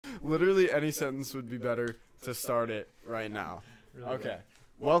Literally any sentence would be better to start it right now. Really Okay. good.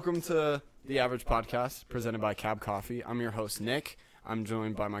 Welcome to The Average Podcast, presented by Cab Coffee. I'm your host, Nick. I'm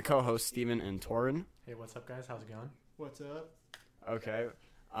joined by my co-hosts, Steven and Torin. Hey, what's up, guys? How's it going? What's up? Okay.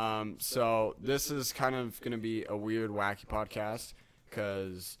 So this is kind of going to be a weird, wacky podcast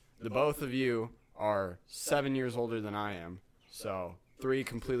because the both of you are 7 years older than I am. So 3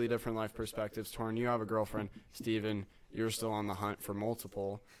 completely different life perspectives. Torin, you have a girlfriend. Steven, you're still on the hunt for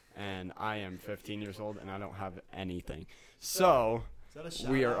multiple. And I am 15 years old, and I don't have anything. So Is that a shout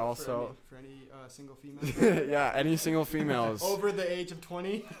we are out also... for any single female? yeah, any single females. Over the age of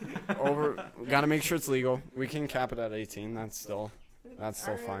 20? Gotta make sure it's legal. We can cap it at 18. That's still Alright,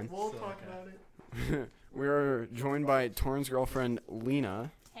 fine. We'll So, talk okay. about it. We are joined by Torin's girlfriend,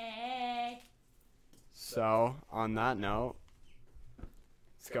 Lena. Hey. So, on that note,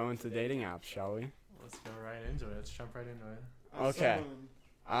 let's go into dating apps, shall we? Let's go right into it. Let's jump right into it. As Okay. someone-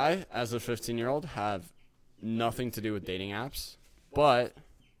 I, as a 15-year-old, have nothing to do with dating apps, but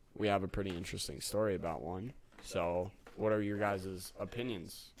we have a pretty interesting story about one. So, what are your guys'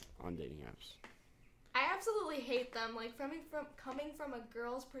 opinions on dating apps? I absolutely hate them. Like coming from a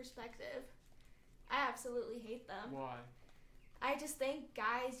girl's perspective, I absolutely hate them. Why? I just think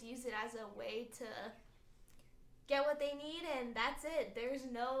guys use it as a way to get what they need, and that's it. There's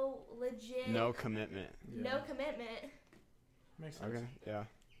no legit, No commitment. no commitment. Makes sense. Okay, yeah.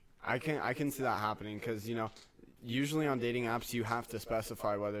 I can see that happening because, usually on dating apps you have to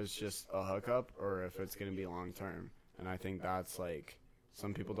specify whether it's just a hookup or if it's going to be long term. And I think that's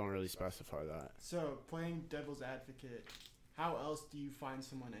some people don't really specify that. So, playing devil's advocate, how else do you find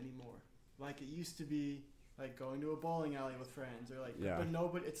someone anymore? Like, it used to be, going to a bowling alley with friends, or, Yeah. but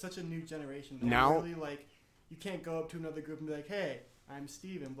nobody, it's such a new generation. Now- Really, you can't go up to another group and be like, hey, I'm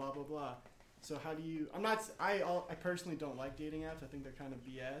Steven, blah, blah, blah. So how do you, I personally don't like dating apps. I think they're kind of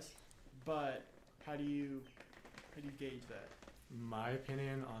BS. But how do you gauge that? My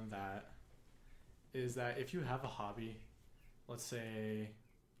opinion on that is that if you have a hobby, let's say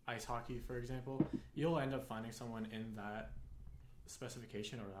ice hockey, for example, you'll end up finding someone in that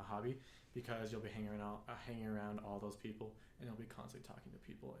specification or that hobby because you'll be hanging around all those people, and you'll be constantly talking to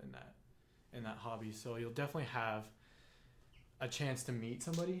people in that hobby. So you'll definitely have a chance to meet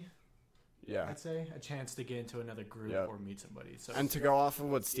somebody. Yeah. I'd say a chance to get into another group Yep. or meet somebody. So And to go off of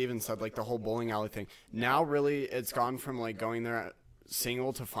what Steven said, the whole bowling alley thing, now really it's gone from going there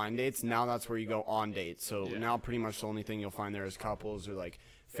single to find dates. Now that's where you go on dates. So Yeah. now pretty much the only thing you'll find there is couples or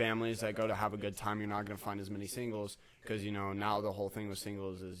families that go to have a good time. You're not going to find as many singles because, now the whole thing with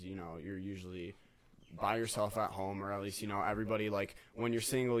singles is, you're usually by yourself at home, or at least, everybody, when you're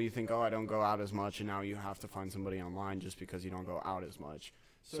single, you think, oh, I don't go out as much, and now you have to find somebody online just because you don't go out as much.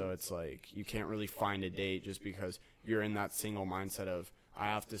 So it's you can't really find a date just because you're in that single mindset of, I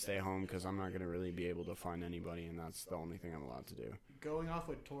have to stay home because I'm not going to really be able to find anybody, and that's the only thing I'm allowed to do. Going off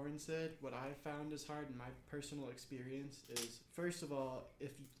what Torin said, what I found is hard in my personal experience is, first of all,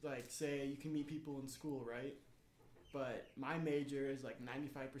 if, say you can meet people in school, right? But my major is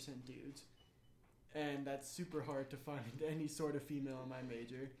 95% dudes. And that's super hard to find any sort of female in my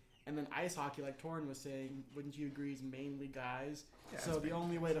major. And then ice hockey, like Torin was saying, wouldn't you agree, is mainly guys? Yeah, So it's the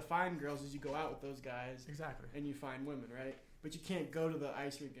only way to find girls is you go out with those guys exactly. and you find women, right? But you can't go to the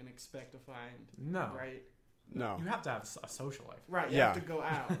ice rink and expect to find, No. right? No. You have to have a social life. Right, you Yeah. have to go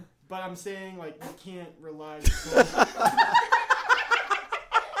out. But I'm saying, you can't rely solely...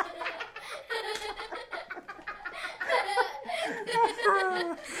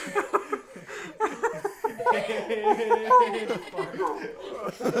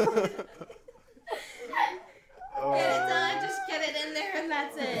 Just get it in there, and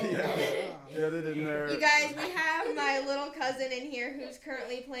that's it. Get it in there. You guys, we have my little cousin in here who's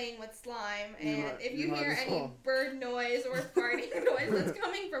currently playing with slime, and if you you might hear as any well. bird noise or farting noise that's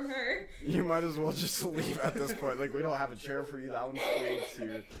coming from her, You might as well just leave at this point. We don't have a chair for you. That one's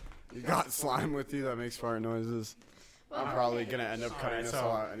squeaks. You got slime with you that makes fart noises. well, I'm probably going to end up cutting Alright, this so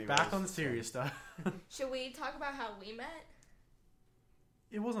all out anyways. back on the serious stuff. should we talk about how we met?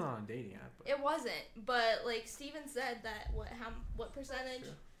 It wasn't on a dating app. But It wasn't, but Steven said that what percentage?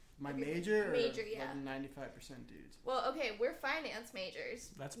 Sure. My major? Or Major, yeah. 95% dudes. Well, okay, we're finance majors.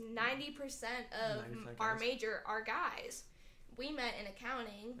 That's 90% of 90% our guys. major are guys. We met in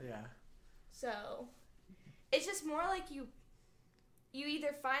accounting, yeah. so it's just more you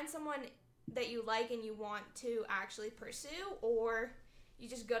either find someone that you like and you want to actually pursue, or you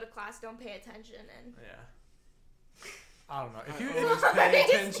just go to class, don't pay attention, and Yeah. I don't know. If I you, always Right, pay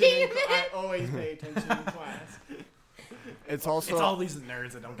attention. Steven? I always pay attention in class. It's also... it's all these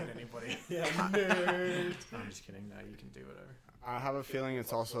nerds that don't get anybody. Yeah, nerd. No, I'm just kidding. No, you can do whatever. I have a feeling it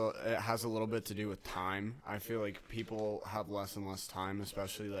has a little bit to do with time. I feel like people have less and less time,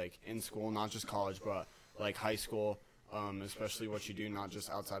 especially like in school, not just college, but like high school, especially what you do, not just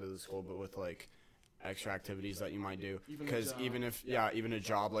outside of the school, but with like extra activities that you might do. Because even a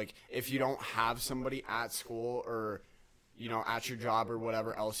job, like if you don't have somebody at school or, you know, at your job or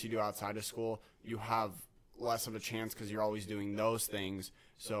whatever else you do outside of school, you have less of a chance because you're always doing those things.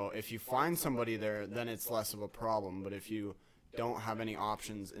 So if you find somebody there, then it's less of a problem. But if you don't have any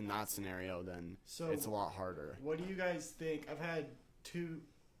options in that scenario, then it's a lot harder. What do you guys think? I've had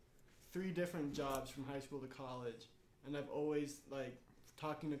 3 different jobs from high school to college, and I've always, like,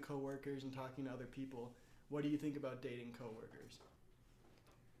 talking to coworkers and talking to other people. What do you think about dating coworkers?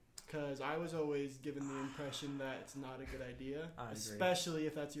 Because I was always given the impression that it's not a good idea, especially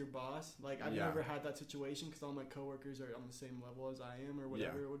if that's your boss. Like, I've never had that situation because all my coworkers are on the same level as I am or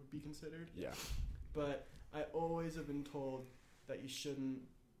whatever it would be considered. Yeah. But I always have been told that you shouldn't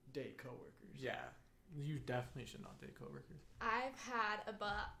date coworkers. Yeah, you definitely should not date coworkers. I've had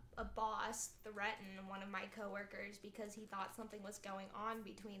a boss threaten one of my coworkers because he thought something was going on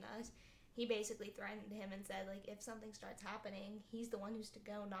between us. He basically threatened him and said, like, if something starts happening, he's the one who's to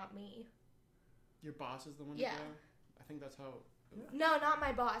go, not me. Your boss is the one to go? I think that's how... No, not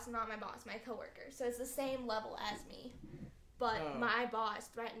my boss, my coworker. So it's the same level as me. But my boss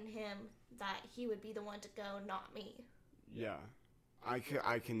threatened him that he would be the one to go, not me. Yeah. I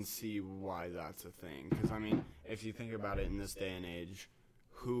can see why that's a thing. Because, I mean, if you think about it in this day and age,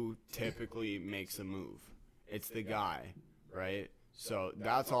 who typically makes a move? It's the guy, right? So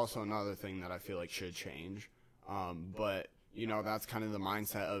that's also another thing that I feel like should change. But, you know, that's kind of the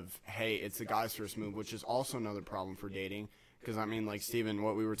mindset of, hey, it's the guy's first move, which is also another problem for dating. Because, I mean, like, Steven,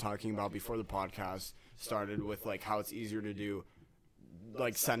 what we were talking about before the podcast started with, like, how it's easier to do,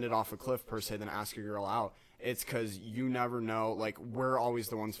 like, send it off a cliff, per se, than ask a girl out. It's because you never know, like, we're always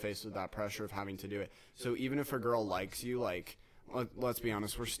the ones faced with that pressure of having to do it. So even if a girl likes you, like, let's be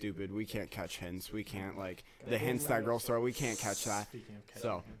honest, we're stupid. We can't catch hints. We can't, like, the hints that girls throw, we can't catch that.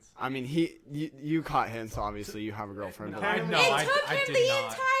 So, I mean, you caught hints, obviously. You have a girlfriend. No, it took him the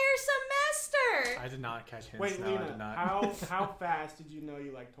entire semester. I did not catch hints. Wait, no, Lena, I did not. how fast did you know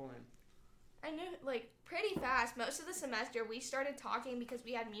you liked Torin? I knew, like, pretty fast. Most of the semester, we started talking because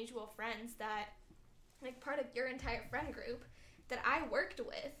we had mutual friends that, like, part of your entire friend group that I worked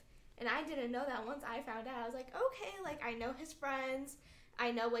with. And I didn't know that. Once I found out, I was like, okay, like, I know his friends.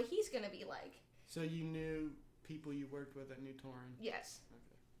 I know what he's going to be like. So you knew people you worked with that knew Torin? Yes.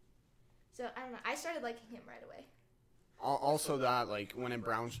 Okay. So, I don't know. I started liking him right away. Also that, like, when it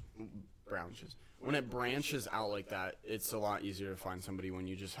branches out like that, it's a lot easier to find somebody when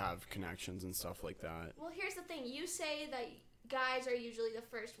you just have connections and stuff like that. Well, here's the thing. You say that guys are usually the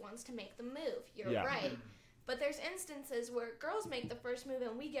first ones to make the move. You're right. But there's instances where girls make the first move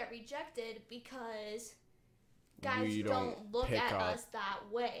and we get rejected because guys don't look at us that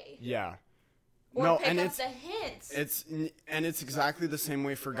way. Yeah. Or pick up the hints. It's exactly the same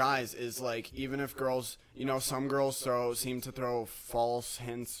way for guys. Is like, even if girls, you know, some girls seem to throw false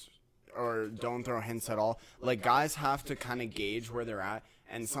hints or don't throw hints at all. Like, guys have to kind of gauge where they're at.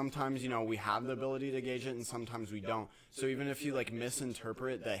 And sometimes, you know, we have the ability to gauge it and sometimes we don't. So even if you, like,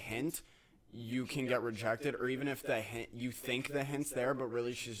 misinterpret the hint, you can get rejected. Or even if the hint, you think the hint's there, but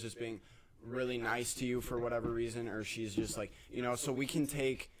really she's just being really nice to you for whatever reason, or she's just like, you know, so we can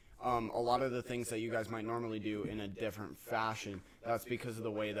take a lot of the things that you guys might normally do in a different fashion. That's because of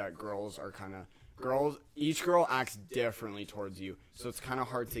the way that girls are each girl acts differently towards you. So it's kind of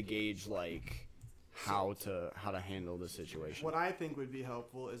hard to gauge, like, how to handle the situation. What I think would be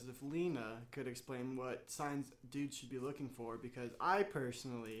helpful is if Lena could explain what signs dudes should be looking for, because I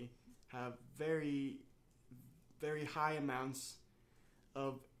personally have very, very high amounts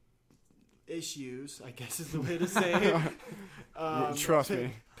of issues, I guess is the way to say it. Trust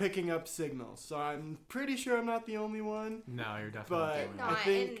me. Picking up signals. So I'm pretty sure I'm not the only one. No, you're definitely not the only one. I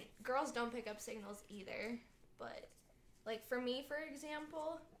think and girls don't pick up signals either. But, like, for me, for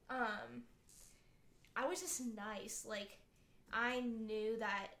example, I was just nice. Like, I knew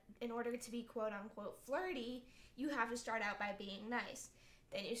that in order to be quote-unquote flirty, you have to start out by being nice.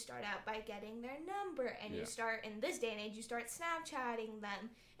 Then you start out by getting their number, and you start, in this day and age, you start Snapchatting them.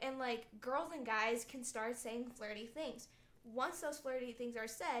 And, like, girls and guys can start saying flirty things. Once those flirty things are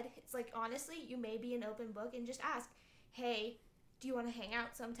said, it's like, honestly, you may be an open book and just ask, hey, do you want to hang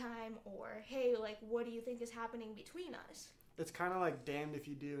out sometime? Or, hey, like, what do you think is happening between us? It's kind of like damned if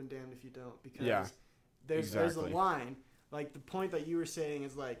you do and damned if you don't. Because there's a line. Like, the point that you were saying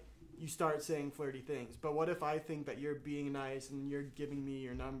is, like, you start saying flirty things. But what if I think that you're being nice and you're giving me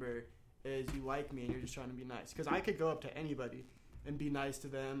your number is you like me and you're just trying to be nice? Because I could go up to anybody and be nice to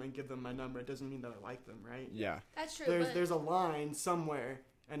them and give them my number. It doesn't mean that I like them, right? Yeah. That's true. There's a line somewhere,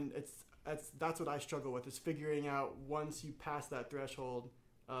 and that's what I struggle with, is figuring out once you pass that threshold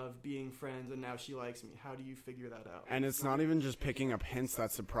of being friends and now she likes me, how do you figure that out? And it's not even just picking up hints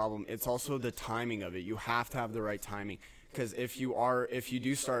that's the problem. It's also the timing of it. You have to have the right timing. Because if you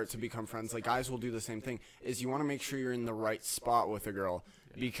do start to become friends, like guys will do the same thing, is you want to make sure you're in the right spot with a girl.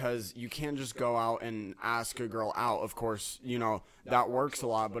 Because you can't just go out and ask a girl out. Of course, that works a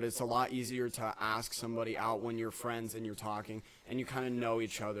lot, but it's a lot easier to ask somebody out when you're friends and you're talking and you kind of know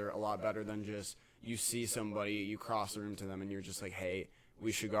each other a lot better than just you see somebody, you cross the room to them and you're just like, hey,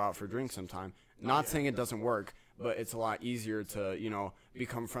 we should go out for a drink sometime. Not saying it doesn't work, but it's a lot easier to,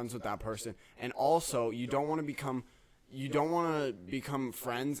 become friends with that person. And also, you don't want to become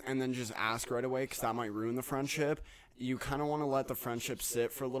friends and then just ask right away, because that might ruin the friendship. You kind of want to let the friendship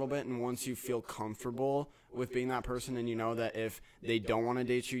sit for a little bit, and once you feel comfortable with being that person and you know that if they don't want to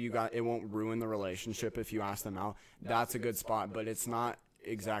date you, it won't ruin the relationship if you ask them out, that's a good spot. But it's not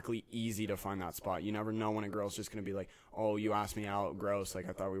exactly easy to find that spot. You never know when a girl's just going to be like, oh, you asked me out, gross, like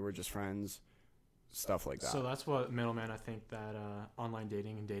I thought we were just friends, stuff like that. So that's what middleman, I think, that online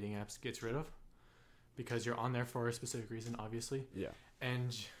dating and dating apps gets rid of, because you're on there for a specific reason, obviously. Yeah.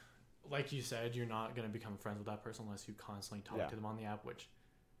 And like you said, you're not going to become friends with that person unless you constantly talk to them on the app, which,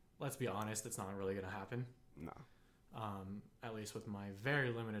 let's be honest, it's not really going to happen. No. At least with my very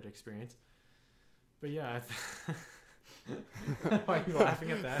limited experience. But yeah, why are you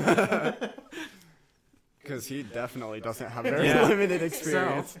laughing at that? Because he definitely doesn't have very limited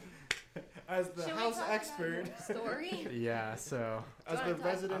experience. As the Should house we talk expert, about your story? Yeah, so as Do the you wanna talk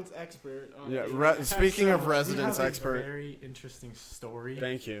residence expert. On Yeah, dating. speaking of we residence have a expert, very interesting story,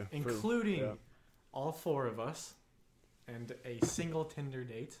 thank you. including all four of us and a single Tinder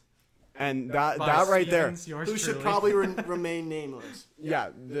date. And that by right there, Stevens, yours Who should truly. probably remain nameless. yeah,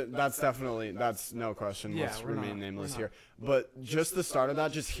 that's no question. Yeah, Let's we're remain not- nameless we're here. But just the start of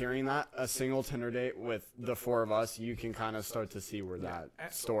that, just hearing that, a single Tinder date with the four of us, you can kind of start to see where Yeah.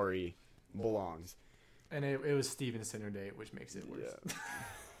 that story belongs. And it was Steven's Tinder date, which makes it worse. Yeah.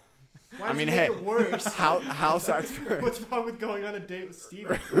 Why I does mean, it make hey, it worse? house expert. What's wrong with going on a date with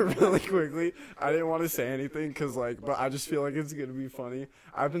Steven? Really quickly, I didn't want to say anything because, but I just feel like it's gonna be funny.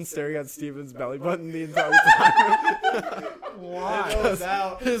 I've been staring at Steven's belly button the entire time. Why? It goes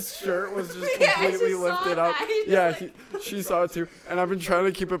out. His shirt was just Yeah, I completely just saw lifted up. that. He just Yeah, she saw it too. And I've been trying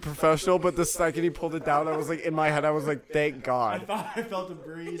to keep it professional, but the second he pulled it down, I was like, in my head, I was like, thank I God. thought I felt a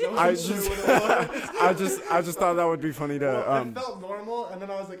breeze. I I wasn't just, sure what it was. I just thought that would be funny to. Well, it felt normal, and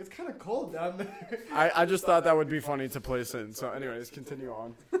then I was like, it's kind of cold down there. I just thought that would be funny to place in. So, anyways, continue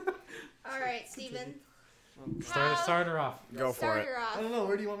on. All right, Steven. Start her off. Go for Start it. her off. I don't know.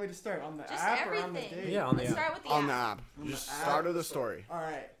 Where do you want me to start? On the Just app or on the everything. date? Yeah, on the Let's app. start with the On the app. app, On the just app. start of the story. All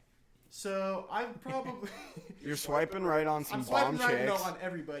right. So I'm probably You're swiping right on some I'm bomb swiping right chicks. on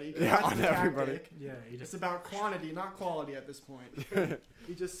everybody. 'cause Yeah, that's on the everybody. tactic. Yeah, you It's just about quantity, not quality at this point.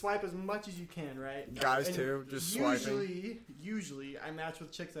 You just swipe as much as you can, right? Guys And too, just swiping. Usually, I match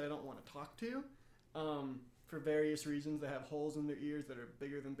with chicks that I don't want to talk to, for various reasons. They have holes in their ears that are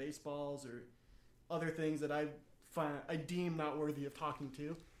bigger than baseballs, or other things that I deem not worthy of talking to.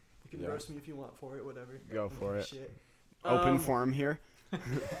 You can Yeah. roast me if you want for it, whatever. Go I don't for give a it. Shit. Open forum here.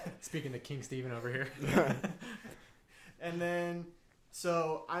 speaking to King Steven over here. And then,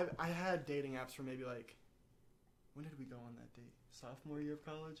 so I had dating apps for maybe when did we go on that date? Sophomore year of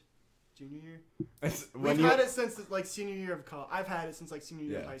college? Junior year? When We've you, had it since senior year of college. I've had it since senior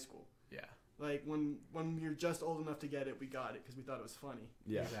year of Yeah. high school. Yeah, Like when you're just old enough to get it, we got it because we thought it was funny.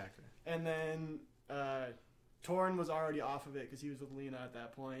 yeah. exactly. And then Torrin was already off of it because he was with Lena at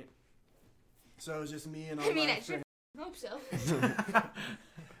that point. So it was just me and all I mean, my I sure hope so.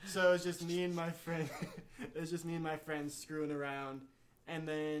 So it was just me and my friend. It was just me and my friends screwing around, and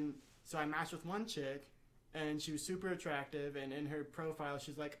then so I matched with one chick, and she was super attractive. And in her profile,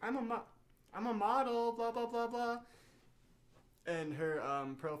 she's like, "I'm a model, blah blah blah blah." And her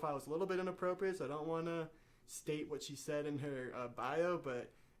profile was a little bit inappropriate, so I don't want to state what she said in her bio, but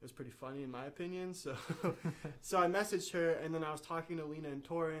it was pretty funny in my opinion. So, so I messaged her, and then I was talking to Lena and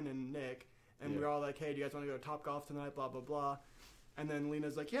Torrin and Nick, and we were all like, "Hey, do you guys want to go to Topgolf tonight?" Blah blah blah. And then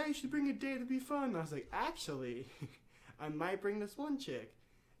Lena's like, "Yeah, you should bring a date. It'd be fun." And I was like, "Actually, I might bring this one chick."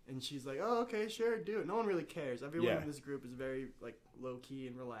 And she's like, "Oh, okay, sure, do it." No one really cares. Everyone Yeah. in this group is very low key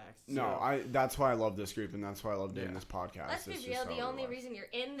and relaxed. No, So- that's why I love this group, and that's why I love doing Yeah. this podcast. Let's be It's real. just The how we only love. reason you're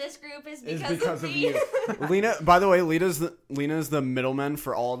in this group is Is because, because of of me. you. Lena, by the way, Lena's the middleman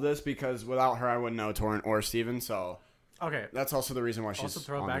for all of this because without her, I wouldn't know Torrent or Steven. So Okay. that's also the reason why she's Also,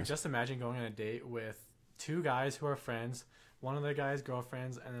 throw on back. this. Just imagine going on a date with two guys who are friends, one of the guy's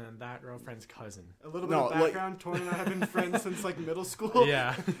girlfriends and then that girlfriend's cousin. A little bit No, of like- background. Torn and I have been friends since like middle school.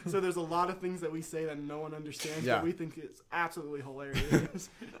 Yeah. So there's a lot of things that we say that no one understands, Yeah. but we think it's absolutely hilarious.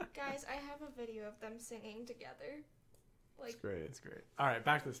 Guys, I have a video of them singing together. It's Like, great. It's great. All right,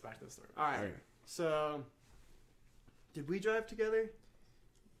 back to the story. All right. Alright. So, did we drive together?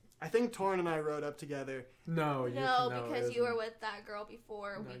 I think Torn and I rode up together, No, because you were with that girl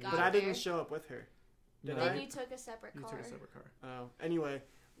before No, we you got but there. I didn't show up with her. Did No. I? Then you took a separate You car. took a separate car. Oh, anyway,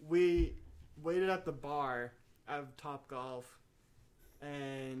 we waited at the bar of Top Golf,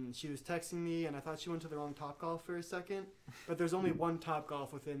 and she was texting me, and I thought she went to the wrong Top Golf for a second, but there's only one Top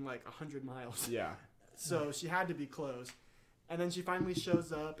Golf within like 100 miles, Yeah. so she had to be close. And then she finally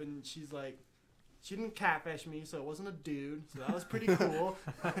shows up, and she's like, she didn't catfish me, so it wasn't a dude, so that was pretty cool.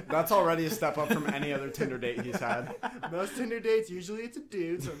 That's already a step up from any other Tinder date he's had. Most Tinder dates, usually it's a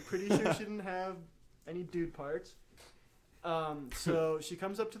dude, so I'm pretty sure she didn't have any dude parts. So she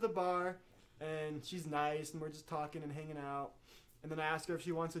comes up to the bar, and she's nice, and we're just talking and hanging out. And then I ask her if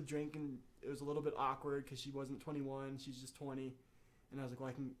she wants a drink, and it was a little bit awkward because she wasn't 21, she's just 20. And I was like, well,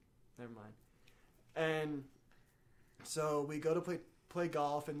 I can, never mind. And so we go to play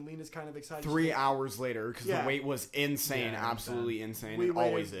golf, and Lena's kind of excited. 3 hours later, because Yeah. the wait was insane, Yeah, absolutely insane. We It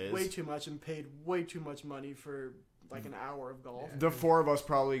always waited is. way too much and paid way too much money for like an hour of golf. Yeah. The four of us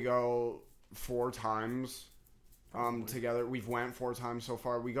probably go 4 times Probably. together. We've went 4 times so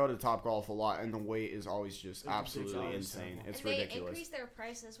far. We go to Top Golf a lot, and the wait is always just It's absolutely ridiculous. insane. It's and they ridiculous. increased their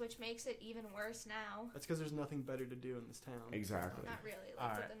prices, which makes it even worse now. That's because there's nothing better to do in this town. Exactly. Not really.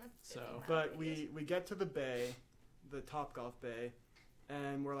 Like, Alright, within a so- 50 mile But radius. we get to the bay, the Top Golf bay,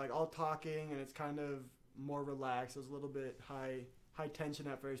 and we're like all talking, and it's kind of more relaxed. It was a little bit high tension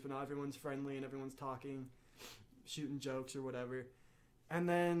at first, but now everyone's friendly and everyone's talking, shooting jokes or whatever. And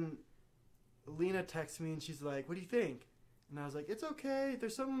then Lena texts me and she's like, "What do you think?" And I was like, "It's okay.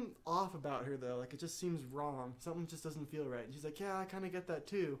 There's something off about her though. Like it just seems wrong. Something just doesn't feel right." And she's like, "Yeah, I kind of get that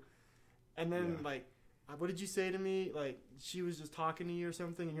too." And then Yeah. like, what did you say to me? Like she was just talking to you or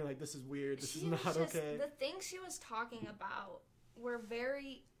something, and you're like, "This is weird. This is She was not just, okay." The things she was talking about were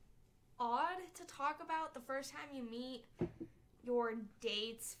very odd to talk about the first time you meet your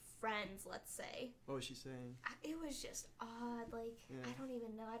date's friends, let's say. What was she saying? It was just odd. Like, Yeah. I don't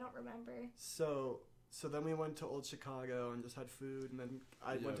even know. I don't remember. So then we went to Old Chicago and just had food, and then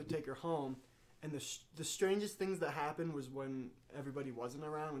I went to Yeah. take her home. And the strangest things that happened was when everybody wasn't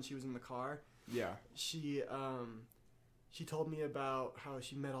around, when she was in the car. Yeah. She told me about how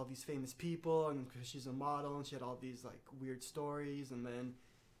she met all these famous people, and because she's a model, and she had all these like weird stories. And then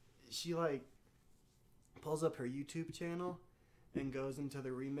she like pulls up her YouTube channel and goes into the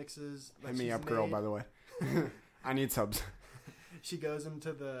remixes. that Hit me she's up, girl, made. by the way. I need subs. She goes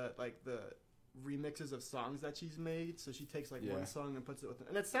into the remixes of songs that she's made. So she takes like Yeah. one song and puts it with it,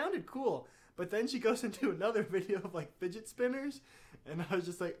 and it sounded cool. But then she goes into another video of like fidget spinners, and I was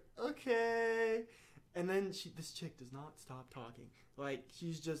just like, okay. And then this chick does not stop talking. Like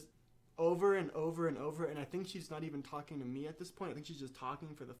she's just over and over and over, and I think she's not even talking to me at this point. I think she's just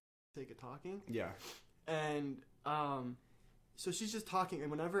talking for the sake of talking. Yeah. And so she's just talking, and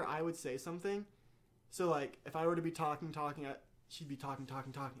whenever I would say something, so like if I were to be talking, she'd be talking,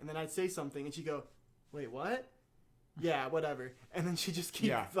 and then I'd say something, and she'd go, "Wait, what?" Yeah, whatever. And then she just keep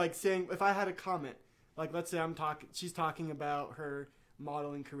Yeah. like saying, if I had a comment, like let's say she's talking about her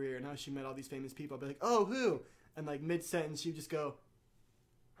modeling career and how she met all these famous people, I'd be like, "Oh, who?" And like mid sentence, she'd just go,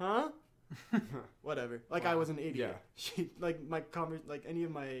 "Huh?" Whatever. Like I Wow. was an idiot. Yeah. She like like any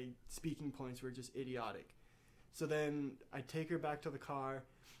of my speaking points were just idiotic. So then I take her back to the car,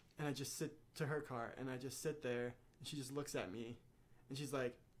 and I just sit to her car, and I just sit there, and she just looks at me, and she's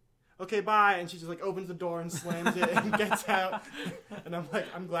like, "Okay, bye," and she just like opens the door and slams it and gets out, and I'm like,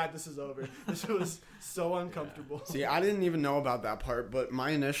 I'm glad this is over. This was so uncomfortable. See, I didn't even know about that part, but my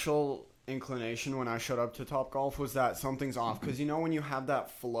initial inclination when I showed up to Top Golf was that something's off. Because, you know, when you have that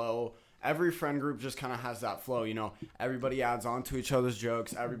flow, every friend group just kind of has that flow, you know. Everybody adds on to each other's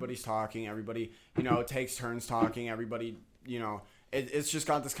jokes. Everybody's talking. Everybody, you know, takes turns talking. Everybody, you know, it's just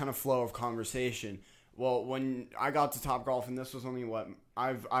got this kind of flow of conversation. Well, when I got to Top Golf, and this was only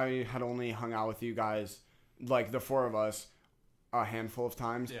I had only hung out with you guys, like the 4 of us, a handful of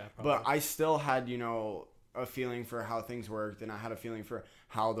times. Yeah, but probably. I still had, you know, a feeling for how things worked, and I had a feeling for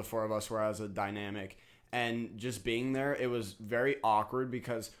how the 4 of us were as a dynamic. And just being there, it was very awkward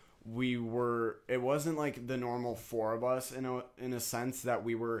because it wasn't like the normal 4 of us in a sense that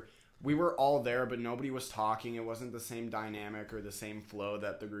we were all there, but nobody was talking. It wasn't the same dynamic or the same flow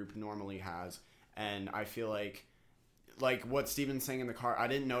that the group normally has. And I feel like what Steven's saying in the car, I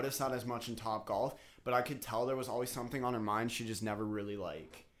didn't notice that as much in Top Golf, but I could tell there was always something on her mind. She just never really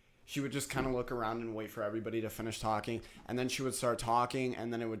like. She would just kind of look around and wait for everybody to finish talking, and then she would start talking,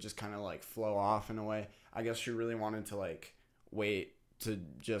 and then it would just kind of like flow off in a way. I guess she really wanted to like wait to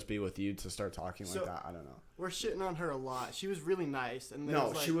just be with you to start talking like that. I don't know. We're shitting on her a lot. She was really nice, and No,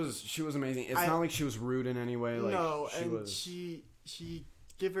 like, she was amazing. It's not like she was rude in any way. Like, no, she and was. she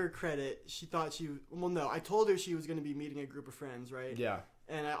give her credit. She thought no, I told her she was going to be meeting a group of friends, right? Yeah.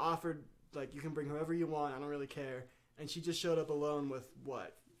 And I offered like you can bring whoever you want. I don't really care. And she just showed up alone with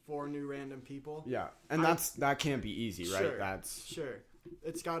what? 4 new random people. Yeah, and that can't be easy, right? Sure, sure.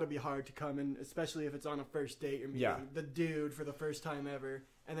 It's got to be hard to come in, especially if it's on a first date. You're meeting the dude for the first time ever,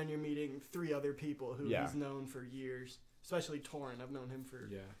 and then you're meeting 3 other people who he's known for years. Especially Torrin. I've known him for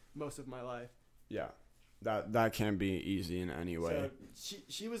most of my life. Yeah, that can't be easy in any way. So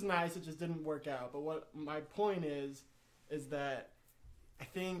she was nice. It just didn't work out. But what my point is that I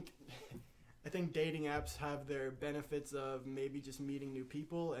think dating apps have their benefits of maybe just meeting new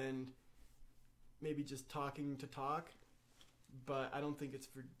people and maybe just talking to talk, but I don't think it's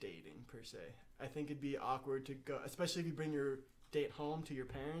for dating per se. I think it'd be awkward to go, especially if you bring your date home to your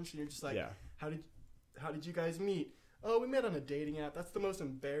parents and you're just like, how did you guys meet? Oh, we met on a dating app. That's the most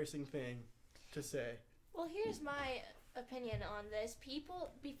embarrassing thing to say. Well, here's my opinion on this.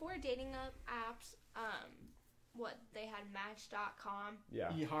 People, before dating apps, they had Match.com.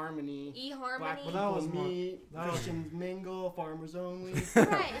 Yeah. eHarmony. Black People Meet, Christians Mingle, Farmers Only.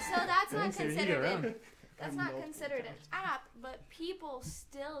 Right, so that's not considered that's not considered an app, but people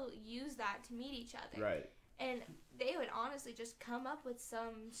still use that to meet each other. Right. And they would honestly just come up with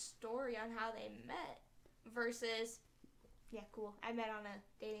some story on how they met versus, cool, I met on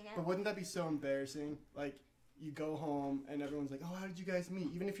a dating app. But wouldn't that be so embarrassing? Like, you go home and everyone's like, oh, how did you guys meet?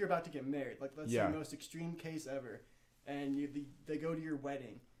 Even if you're about to get married. Like, that's the most extreme case ever. And they go to your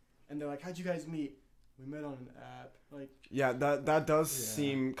wedding and they're like, how'd you guys meet? We met on an app. Like, yeah, that does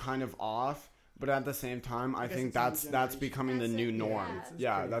seem kind of off, but at the same time, I think that's becoming the new norm.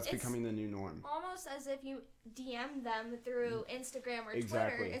 That's becoming the new norm. Almost as if you DM them through Instagram or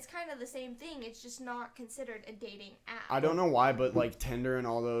Twitter. It's kind of the same thing. It's just not considered a dating app. I don't know why, but like Tinder and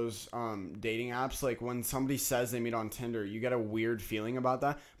all those dating apps, like when somebody says they meet on Tinder, you get a weird feeling about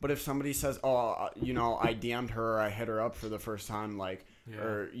that. But if somebody says, I DM'd her or I hit her up for the first time, like,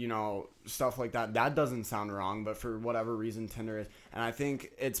 or, stuff like that, that doesn't sound wrong. But for whatever reason, Tinder is. And I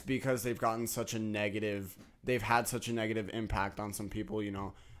think it's because they've had such a negative impact on some people,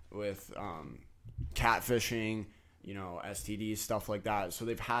 with catfishing, STDs, stuff like that. So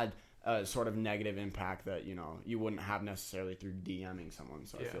they've had a sort of negative impact that, you wouldn't have necessarily through DMing someone.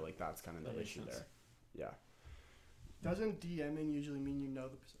 So I feel like that's kind of the issue there. Yeah. Doesn't DMing usually mean you know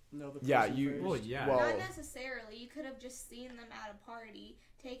the person first? Not necessarily. You could have just seen them at a party,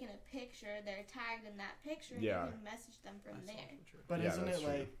 taken a picture, they're tagged in that picture, and you can message them from there. But isn't it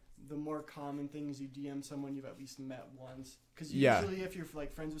like the more common thing is you DM someone you've at least met once? Because usually if you're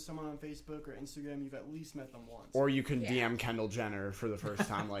like friends with someone on Facebook or Instagram, you've at least met them once. Or you can DM Kendall Jenner for the first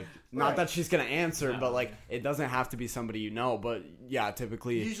time. Like, not that she's going to answer, but like it doesn't have to be somebody you know. But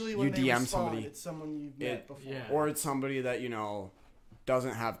typically usually when you they DM respond, somebody. It's someone you've met before. Yeah. Or it's somebody that,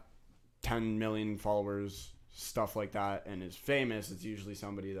 doesn't have 10 million followers, stuff like that, and is famous. It's usually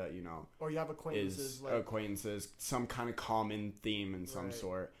somebody that, or you have acquaintances. Some kind of common theme in some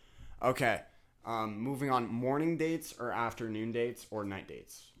sort. Okay. Moving on. Morning dates or afternoon dates or night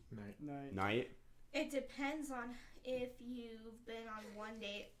dates? Night. It depends on if you've been on one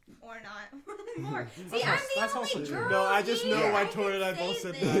date or not. More. See, I'm the only girl. No, I just know why Tori and I both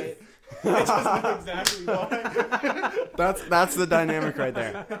said night. I just know exactly why. That's the dynamic right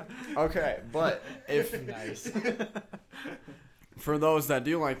there. Okay, but if for those that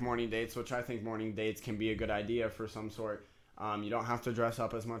do like morning dates, which I think morning dates can be a good idea for some sort, you don't have to dress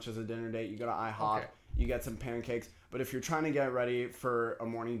up as much as a dinner date. You go to IHOP, you get some pancakes. But if you're trying to get ready for a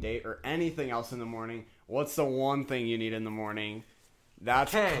morning date or anything else in the morning, what's the one thing you need in the morning?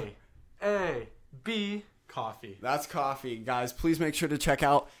 That's K-A-B coffee. That's coffee. Guys, please make sure to check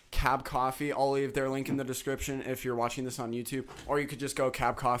out Cab Coffee. I'll leave their link in the description if you're watching this on YouTube. Or you could just go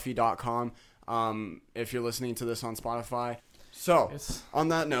cabcoffee.com if you're listening to this on Spotify. So, on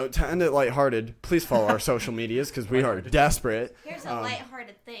that note, to end it lighthearted, please follow our social medias because we are desperate. Here's a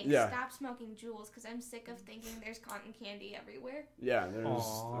lighthearted thing. Stop smoking Juuls because I'm sick of thinking there's cotton candy everywhere. Yeah, there's...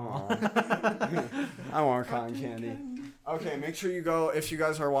 I want cotton candy. Okay, make sure you go, if you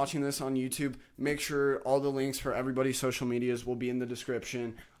guys are watching this on YouTube, make sure all the links for everybody's social medias will be in the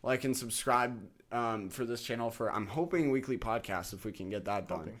description. Like and subscribe for this channel for, I'm hoping, weekly podcasts if we can get that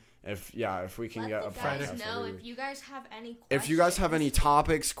done. if we can Let get the a Friday. guys podcast know every if week. you guys have any questions. If you guys have any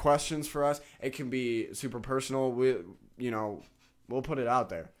topics, questions for us, it can be super personal. We'll put it out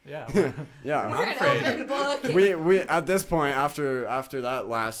there. Yeah. Yeah. We're an afraid. open book. we at this point after that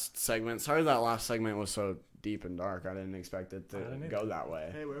last segment. Sorry that last segment was so deep and dark. I didn't expect it I to didn't go either. that way.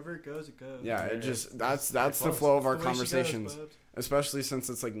 Hey, wherever it goes, it goes. Yeah, it Yeah, just it's- that's the flows. flow of our It's the way she goes, conversations, bubs. especially since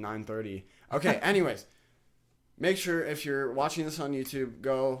it's like 9:30. Okay, anyways, make sure if you're watching this on YouTube,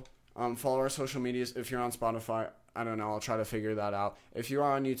 go follow our social medias. If you're on Spotify, I don't know, I'll try to figure that out. If you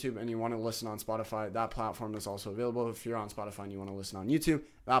are on YouTube and you want to listen on Spotify, that platform is also available. If you're on Spotify and you want to listen on YouTube,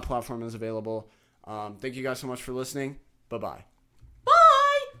 that platform is available. Thank you guys so much for listening. Bye-bye.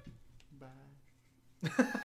 Bye. Bye.